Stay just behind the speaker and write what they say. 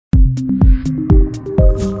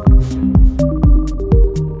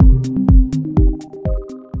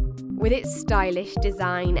stylish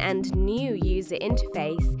design and new user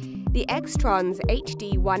interface, the Xtrons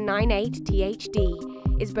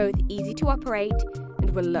HD198THD is both easy to operate and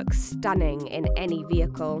will look stunning in any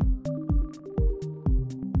vehicle.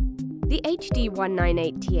 The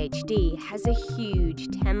HD198THD has a huge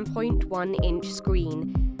 10.1-inch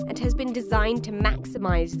screen and has been designed to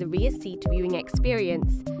maximize the rear seat viewing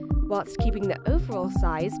experience, whilst keeping the overall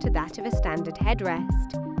size to that of a standard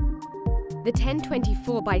headrest. The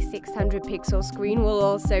 1024 by 600 pixel screen will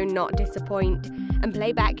also not disappoint and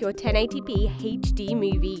play back your 1080p HD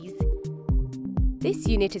movies. This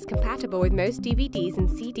unit is compatible with most DVDs and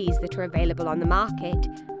CDs that are available on the market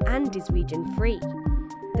and is region-free.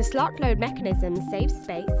 The slot load mechanism saves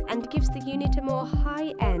space and gives the unit a more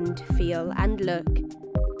high-end feel and look.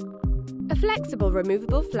 A flexible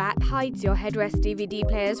removable flap hides your headrest DVD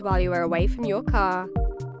players while you are away from your car.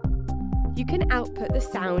 You can output the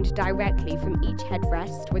sound directly from each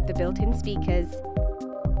headrest with the built-in speakers.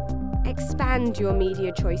 Expand your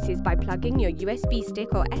media choices by plugging your USB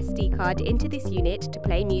stick or SD card into this unit to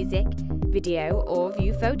play music, video, or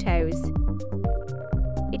view photos.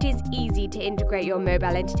 It is easy to integrate your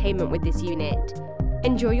mobile entertainment with this unit.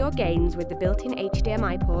 Enjoy your games with the built-in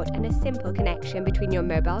HDMI port and a simple connection between your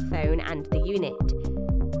mobile phone and the unit.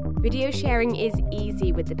 Video sharing is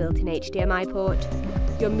easy with the built-in HDMI port.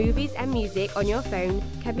 Your movies and music on your phone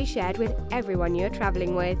can be shared with everyone you're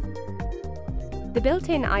traveling with. The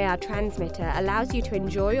built-in IR transmitter allows you to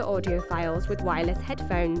enjoy audio files with wireless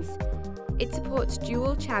headphones. It supports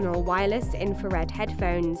dual-channel wireless infrared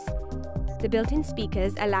headphones. The built-in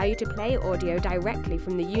speakers allow you to play audio directly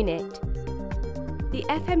from the unit. The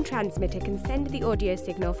FM transmitter can send the audio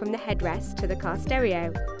signal from the headrest to the car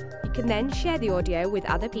stereo. You can then share the audio with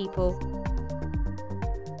other people.